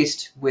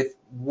replaced with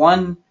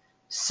one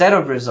set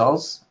of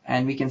results.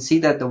 And we can see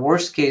that the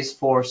worst case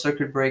for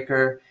circuit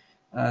breaker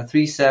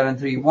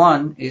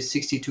 3731 is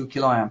 62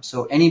 kiloamps.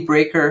 So any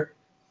breaker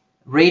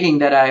rating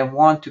that I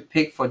want to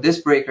pick for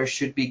this breaker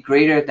should be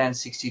greater than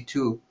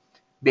 62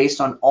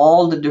 based on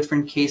all the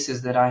different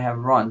cases that I have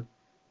run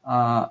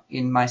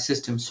in my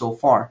system so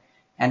far.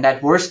 And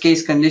that worst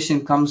case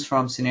condition comes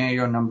from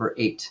scenario number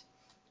 8.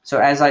 So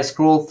as I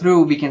scroll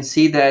through, we can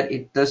see that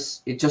it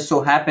just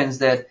so happens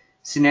that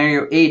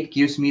scenario 8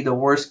 gives me the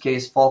worst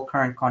case fault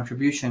current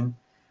contribution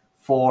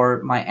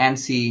for my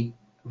ANSI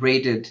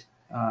rated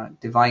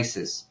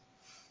devices.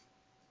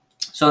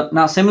 So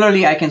now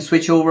similarly, I can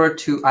switch over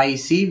to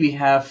IEC. We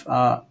have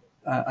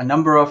a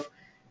number of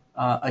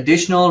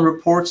additional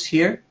reports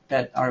here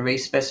that are very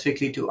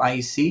specifically to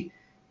IEC.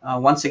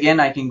 Once again,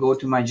 I can go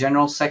to my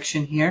general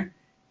section here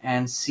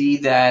and see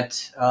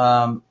that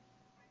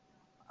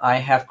I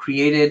have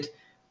created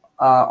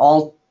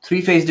all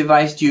 3-phase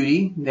device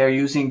duty. They're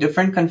using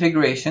different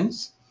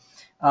configurations,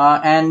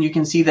 and you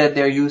can see that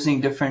they're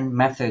using different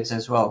methods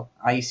as well.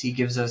 IEC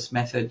gives us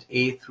method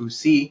A through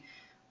C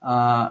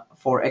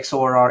for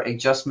XORR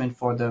adjustment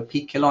for the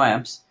peak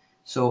kiloamps.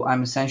 So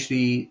I'm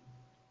essentially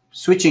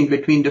switching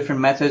between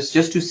different methods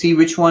just to see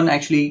which one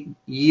actually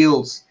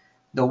yields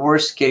the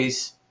worst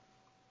case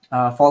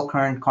fault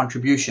current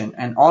contribution.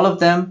 And all of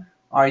them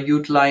are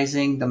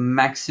utilizing the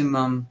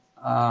maximum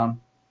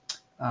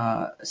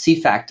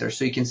C factor.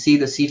 So you can see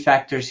the C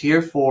factors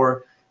here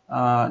for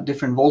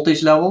different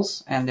voltage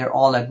levels, and they're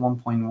all at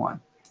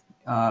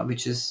 1.1,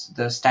 which is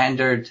the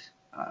standard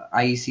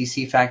IEC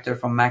C factor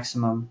for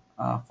maximum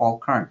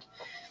fault current.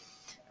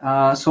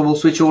 So we'll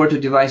switch over to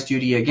device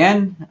duty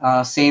again.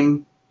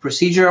 Same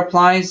procedure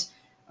applies.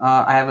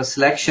 I have a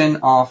selection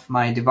of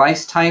my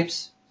device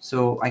types,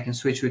 so I can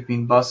switch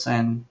between bus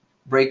and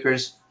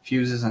breakers,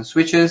 fuses, and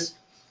switches.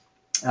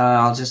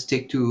 I'll just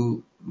stick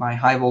to my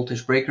high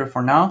voltage breaker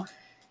for now.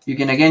 You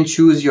can again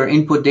choose your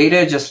input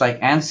data just like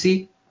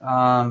ANSI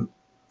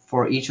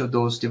for each of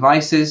those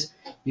devices.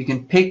 You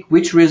can pick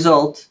which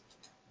result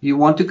you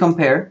want to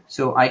compare.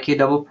 So IK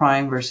double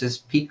prime versus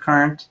peak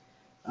current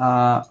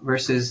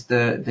versus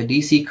the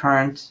DC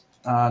current,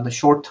 the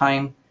short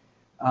time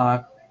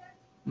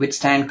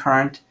withstand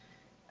current.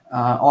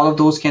 All of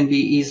those can be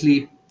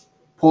easily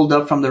pulled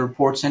up from the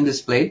reports and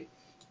displayed.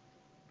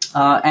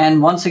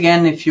 And once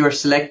again, if you are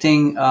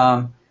selecting,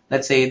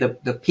 let's say,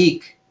 the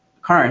peak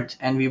current,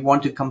 and we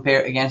want to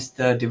compare against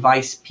the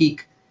device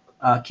peak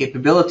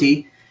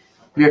capability,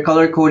 we are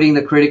color coding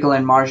the critical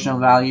and marginal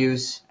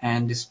values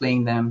and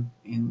displaying them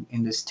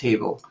in this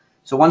table.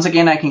 So once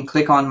again, I can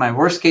click on my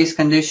worst case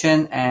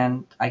condition,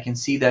 and I can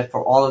see that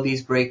for all of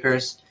these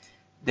breakers,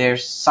 their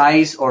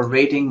size or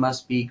rating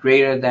must be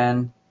greater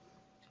than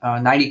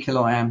 90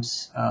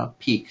 kiloamps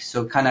peak.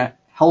 So it kind of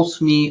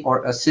helps me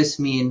or assists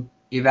me in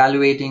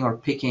evaluating or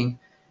picking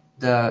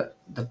the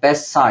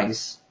best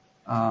size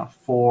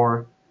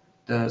for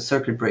the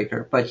circuit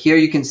breaker. But here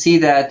you can see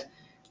that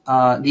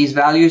these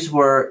values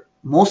were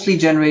mostly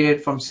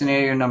generated from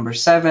scenario number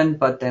 7,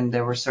 but then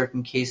there were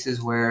certain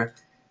cases where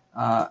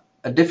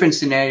a different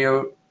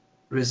scenario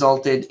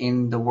resulted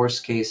in the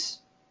worst case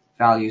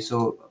value.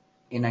 So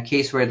in a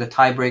case where the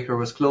tie breaker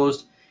was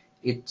closed,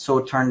 it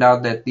so turned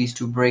out that these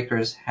two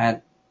breakers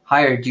had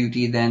higher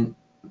duty than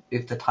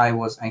if the tie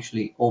was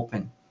actually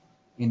open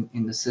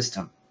in the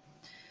system.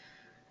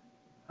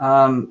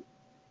 Some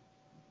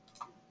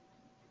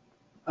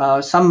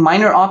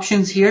minor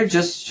options here,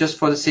 just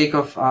for the sake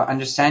of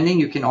understanding.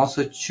 You can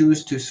also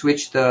choose to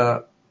switch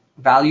the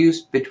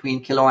values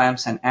between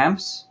kiloamps and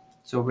amps.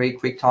 So very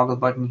quick toggle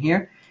button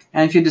here.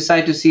 And if you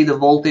decide to see the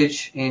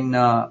voltage in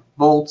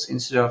volts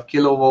instead of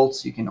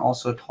kilovolts, you can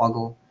also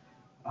toggle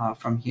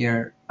from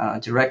here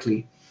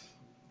directly.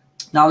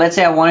 Now let's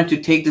say I wanted to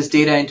take this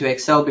data into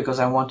Excel because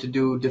I want to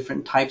do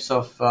different types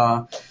of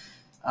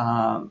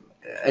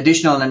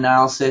additional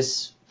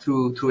analysis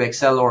through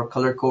Excel, or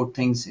color code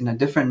things in a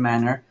different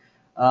manner.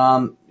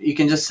 You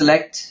can just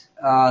select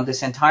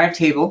this entire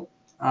table,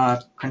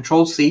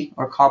 Control C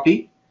or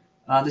copy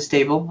this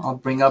table. I'll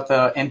bring up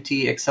an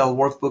empty Excel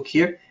workbook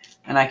here,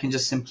 and I can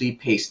just simply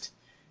paste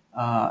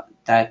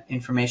that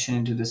information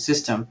into the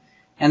system.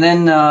 And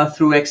then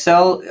through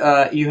Excel,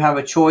 you have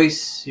a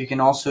choice. You can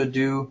also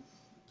do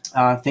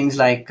things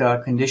like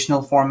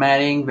conditional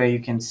formatting, where you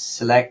can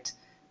select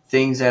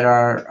things that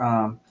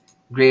are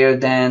greater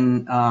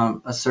than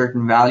a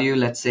certain value.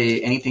 Let's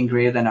say anything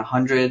greater than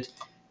 100,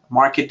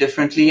 mark it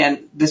differently,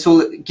 and this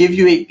will give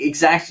you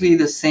exactly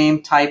the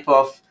same type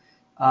of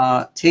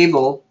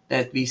table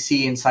that we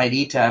see inside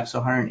ETAP. So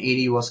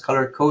 180 was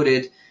color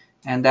coded,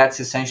 and that's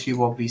essentially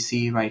what we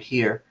see right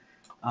here.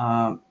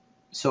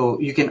 So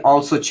you can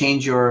also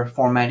change your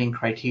formatting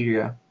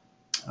criteria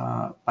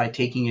by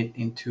taking it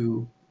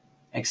into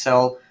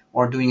Excel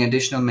or doing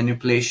additional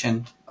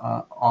manipulation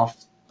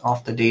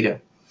of the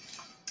data.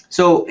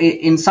 So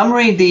in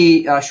summary,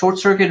 the short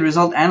circuit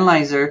result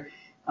analyzer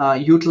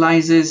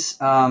utilizes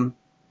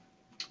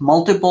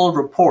multiple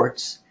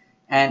reports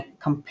and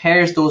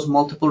compares those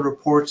multiple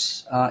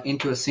reports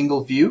into a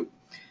single view.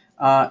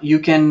 You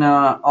can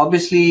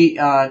obviously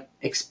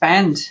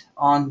expand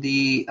on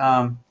the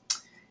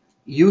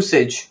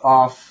usage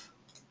of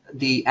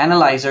the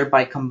analyzer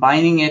by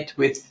combining it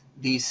with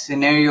the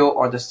scenario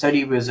or the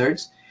study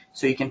wizards.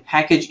 So you can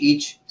package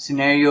each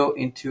scenario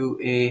into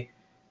a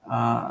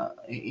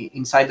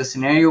inside the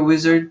scenario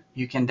wizard.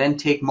 You can then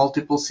take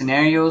multiple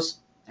scenarios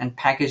and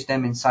package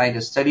them inside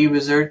a study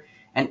wizard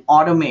and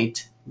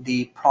automate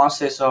the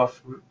process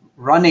of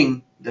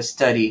running the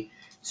study,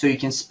 so you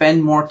can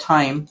spend more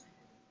time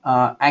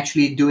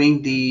actually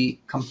doing the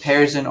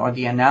comparison or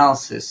the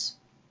analysis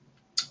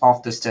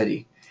of the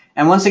study.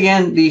 And once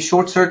again, the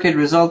short circuit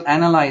result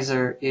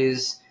analyzer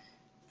is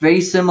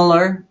very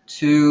similar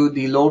to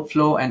the load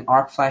flow and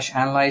arc flash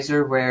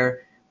analyzer,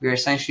 where we're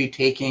essentially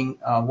taking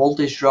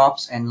voltage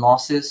drops and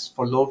losses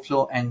for load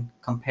flow and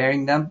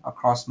comparing them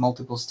across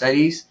multiple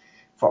studies.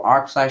 For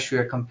arc flash, we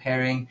are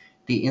comparing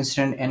the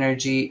incident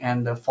energy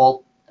and the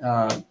fault,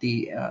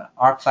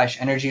 arc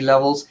flash energy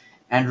levels,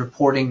 and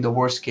reporting the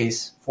worst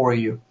case for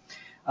you.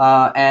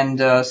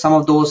 And some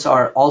of those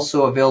are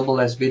also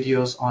available as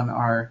videos on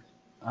our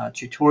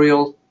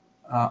tutorial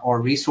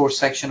or resource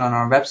section on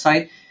our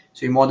website.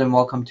 So you're more than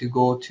welcome to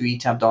go to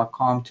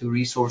etap.com to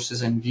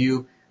resources and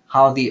view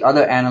how the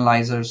other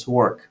analyzers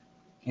work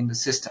in the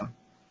system.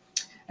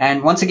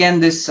 And once again,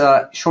 this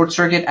short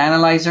circuit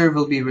analyzer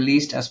will be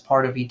released as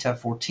part of ETAP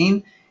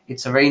 14.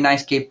 It's a very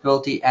nice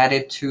capability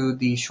added to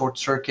the short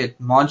circuit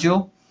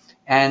module,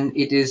 and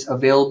it is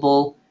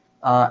available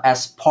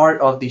as part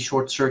of the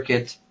short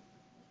circuit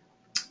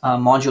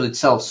module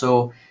itself.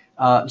 So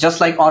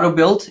just like auto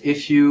build,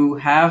 if you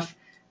have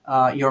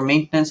your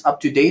maintenance up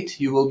to date,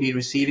 you will be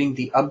receiving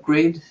the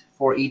upgrade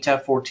for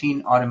ETAP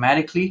 14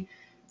 automatically.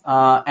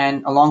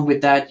 And along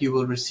with that, you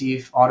will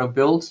receive auto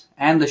build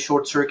and the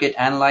short circuit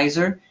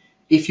analyzer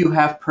if you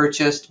have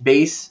purchased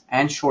base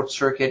and short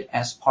circuit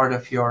as part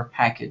of your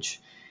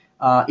package.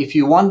 If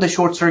you want the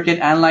short circuit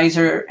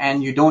analyzer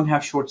and you don't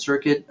have short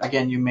circuit,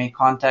 again, you may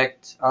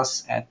contact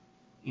us at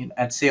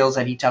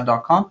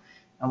sales@etap.com,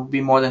 and we'll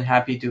be more than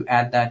happy to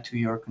add that to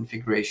your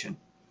configuration.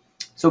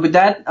 So with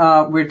that,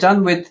 we're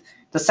done with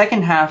the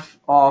second half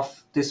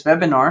of this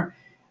webinar.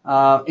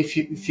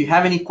 If you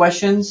have any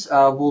questions,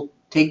 we'll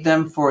take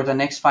them for the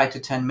next 5 to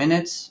 10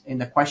 minutes in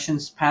the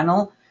questions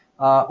panel,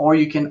 or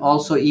you can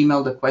also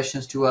email the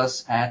questions to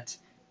us at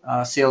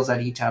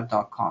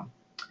sales@etap.com.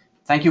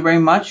 Thank you very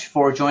much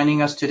for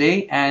joining us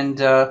today, and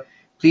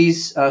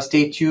please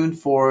stay tuned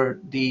for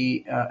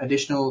the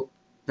additional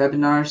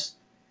webinars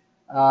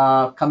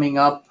coming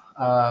up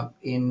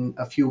in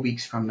a few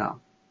weeks from now.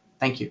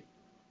 Thank you.